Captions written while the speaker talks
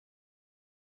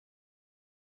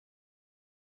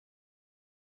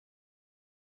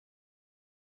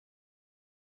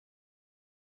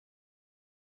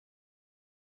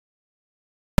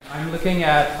I'm looking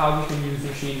at how we can use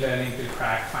machine learning to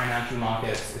crack financial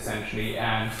markets, essentially,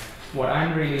 and what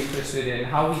I'm really interested in,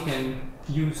 how we can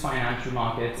use financial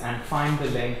markets and find the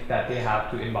link that they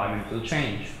have to environmental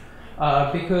change.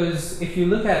 Because if you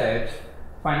look at it,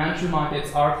 financial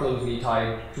markets are closely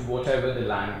tied to whatever the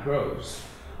land grows.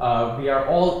 We are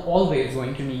always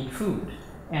going to need food.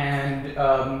 And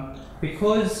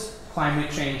because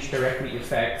climate change directly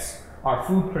affects our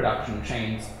food production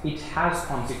chains, it has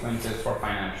consequences for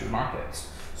financial markets.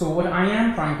 So what I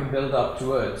am trying to build up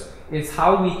towards is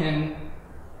how we can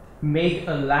make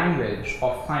a language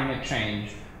of climate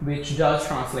change which does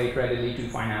translate readily to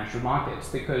financial markets,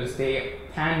 because they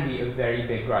can be a very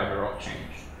big driver of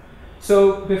change.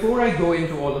 So before I go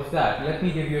into all of that, let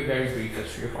me give you a very brief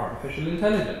history of artificial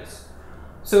intelligence.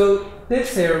 So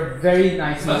this here very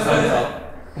nicely sums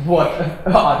up what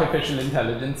artificial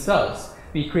intelligence does.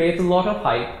 We create a lot of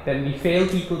hype, then we fail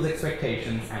people's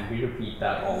expectations, and we repeat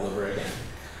that all over again.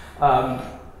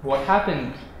 What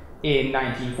happened in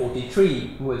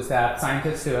 1943 was that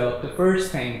scientists developed the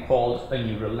first thing called a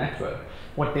neural network.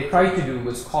 What they tried to do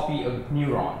was copy a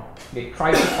neuron. They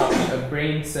tried to copy a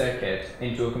brain circuit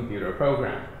into a computer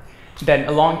program. Then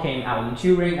along came Alan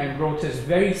Turing and wrote his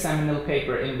very seminal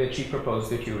paper in which he proposed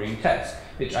the Turing test,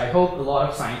 which I hope a lot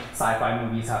of sci-fi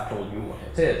movies have told you what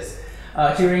it is.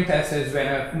 Turing test is when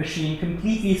a machine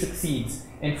completely succeeds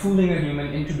in fooling a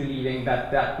human into believing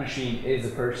that that machine is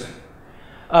a person.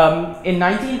 In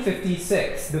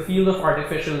 1956, the field of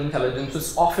artificial intelligence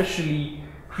was officially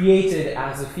created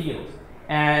as a field.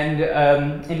 And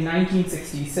in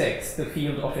 1966, the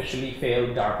field officially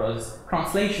failed DARPA's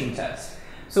translation test.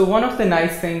 So one of the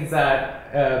nice things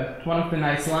that, one of the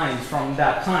nice lines from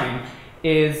that time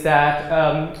is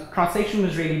that translation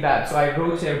was really bad. So I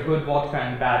wrote here, good vodka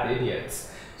and bad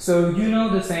idiots. So you know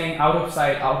the saying, out of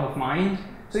sight, out of mind?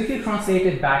 So if you translate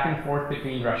it back and forth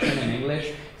between Russian and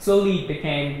English, slowly it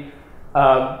became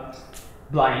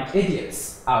blind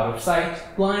idiots. Out of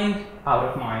sight, blind, out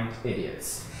of mind,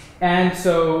 idiots. And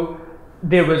so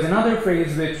there was another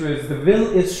phrase which was, the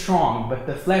will is strong, but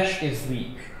the flesh is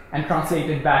weak. And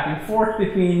translated back and forth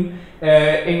between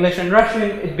English and Russian,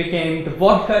 it became, the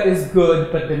vodka is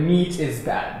good, but the meat is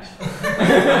bad.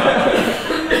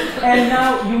 And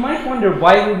now you might wonder,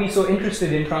 why were we so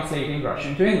interested in translating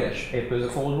Russian to English? It was a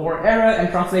Cold War era, and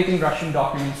translating Russian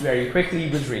documents very quickly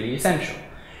was really essential.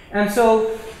 And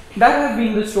so that has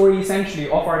been the story essentially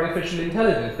of artificial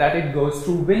intelligence, that it goes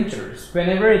through winters.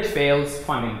 Whenever it fails,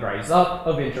 funding dries up,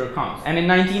 a winter comes. And in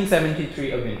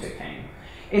 1973, a winter came.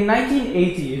 In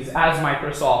 1980s, as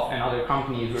Microsoft and other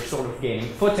companies were sort of gaining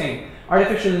footing,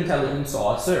 artificial intelligence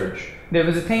saw a surge. There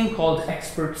was a thing called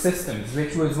expert systems,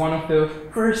 which was one of the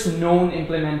first known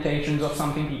implementations of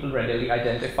something people readily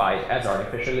identified as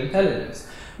artificial intelligence.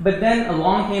 But then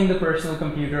along came the personal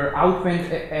computer, out went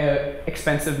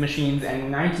expensive machines, and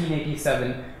in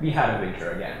 1987, we had a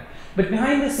winter again. But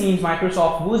behind the scenes,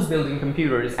 Microsoft was building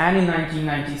computers, and in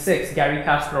 1996, Garry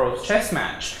Kasparov's chess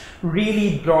match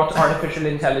really brought artificial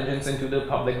intelligence into the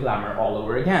public glamour all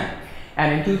over again.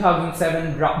 And in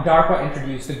 2007, DARPA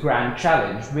introduced the Grand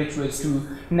Challenge, which was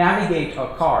to navigate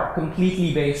a car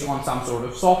completely based on some sort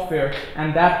of software,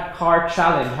 and that car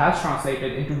challenge has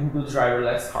translated into Google's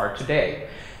driverless car today.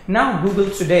 Now,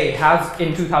 Google today has,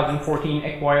 in 2014,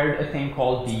 acquired a thing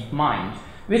called DeepMind,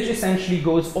 which essentially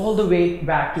goes all the way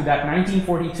back to that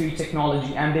 1943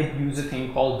 technology, and they use a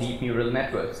thing called deep neural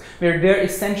networks, where they're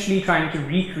essentially trying to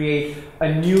recreate a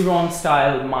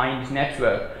neuron-style mind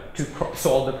network to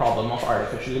solve the problem of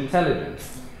artificial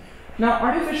intelligence. Now,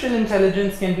 artificial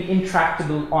intelligence can be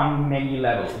intractable on many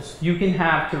levels. You can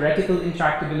have theoretical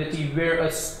intractability, where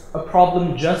a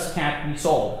problem just can't be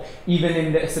solved, even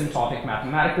in the asymptotic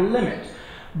mathematical limit.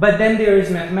 But then there is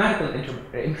mathematical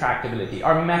intractability.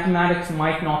 Our mathematics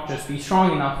might not just be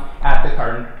strong enough at the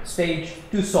current stage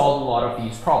to solve a lot of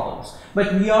these problems.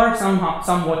 But we are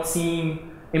somewhat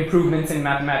seeing improvements in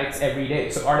mathematics every day.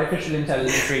 So artificial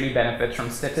intelligence really benefits from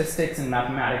statistics and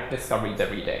mathematic discoveries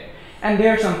every day. And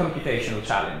there are some computational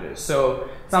challenges. So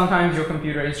sometimes your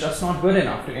computer is just not good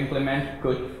enough to implement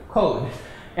good code.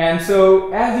 And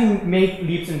so as we make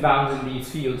leaps and bounds in these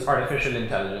fields, artificial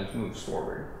intelligence moves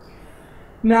forward.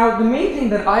 Now, the main thing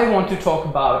that I want to talk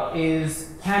about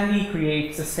is, can we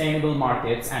create sustainable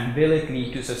markets and will it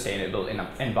lead to sustainable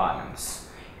environments?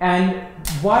 And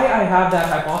why I have that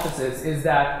hypothesis is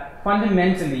that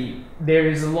fundamentally there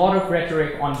is a lot of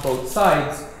rhetoric on both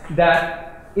sides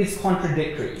that is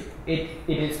contradictory. It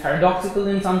is paradoxical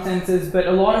in some senses, but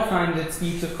a lot of times it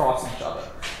speaks across each other.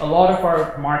 A lot of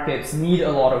our markets need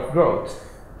a lot of growth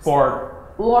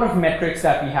for a lot of metrics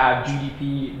that we have,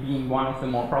 GDP being one of the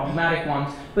more problematic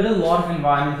ones, but a lot of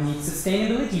environment needs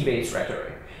sustainability-based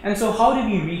rhetoric. And so how do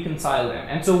we reconcile them?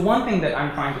 And so one thing that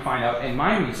I'm trying to find out in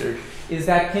my research is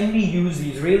that can we use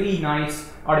these really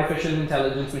nice artificial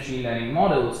intelligence machine learning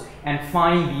models and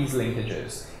find these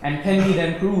linkages? And can we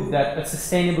then prove that a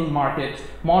sustainable market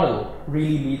model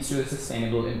really leads to a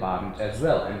sustainable environment as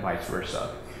well, and vice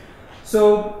versa?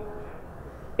 So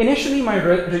initially, my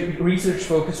research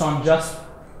focused on just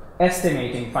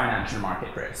estimating financial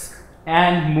market risk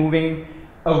and moving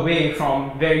away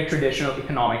from very traditional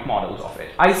economic models of it.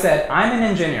 I said, I'm an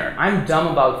engineer, I'm dumb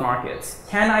about markets.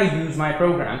 Can I use my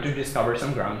program to discover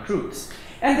some ground truths?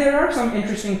 And there are some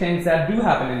interesting things that do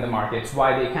happen in the markets,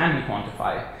 why they can be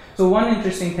quantified. So one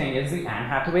interesting thing is the Anne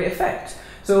Hathaway effect.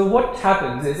 So what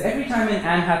happens is every time an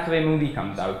Anne Hathaway movie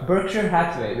comes out, Berkshire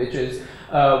Hathaway, which is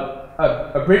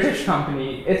a British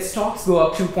company, its stocks go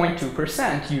up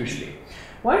 2.2% usually.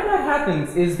 Why that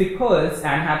happens is because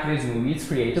Anne Hathaway's movies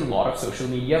create a lot of social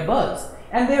media buzz.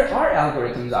 And there are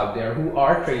algorithms out there who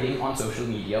are trading on social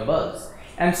media buzz.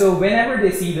 And so whenever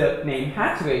they see the name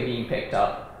Hathaway being picked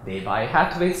up, they buy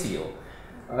Hathaway steel.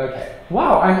 Okay,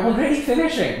 wow, I'm already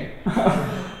finishing.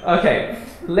 Okay,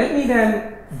 let me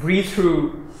then breathe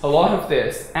through a lot of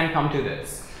this and come to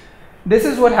this. This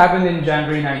is what happened in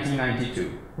January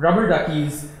 1992. Rubber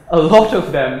duckies, a lot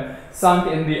of them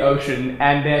sunk in the ocean,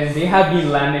 and then they have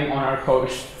been landing on our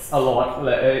coasts a lot,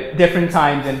 different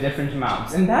times and different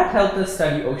amounts. And that helped us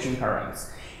study ocean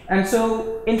currents. And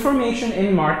so information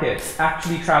in markets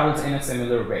actually travels in a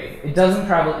similar way. It doesn't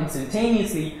travel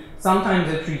instantaneously. Sometimes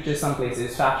it reaches some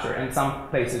places faster, and some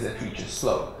places it reaches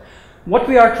slow. What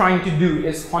we are trying to do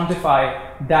is quantify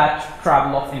that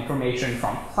travel of information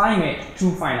from climate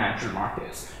to financial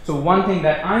markets. So one thing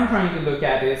that I'm trying to look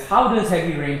at is how does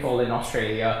heavy rainfall in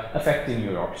Australia affect the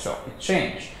New York Stock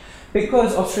Exchange?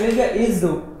 Because Australia is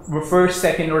the first,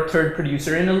 second, or third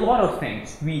producer in a lot of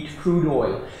things, wheat, crude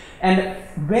oil. And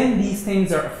when these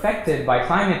things are affected by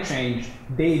climate change,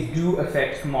 they do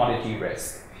affect commodity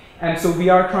risk. And so we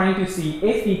are trying to see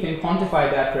if we can quantify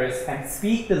that risk and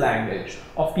speak the language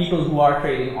of people who are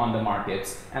trading on the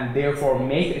markets, and therefore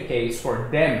make a case for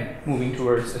them moving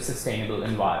towards a sustainable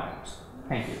environment.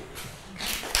 Thank you.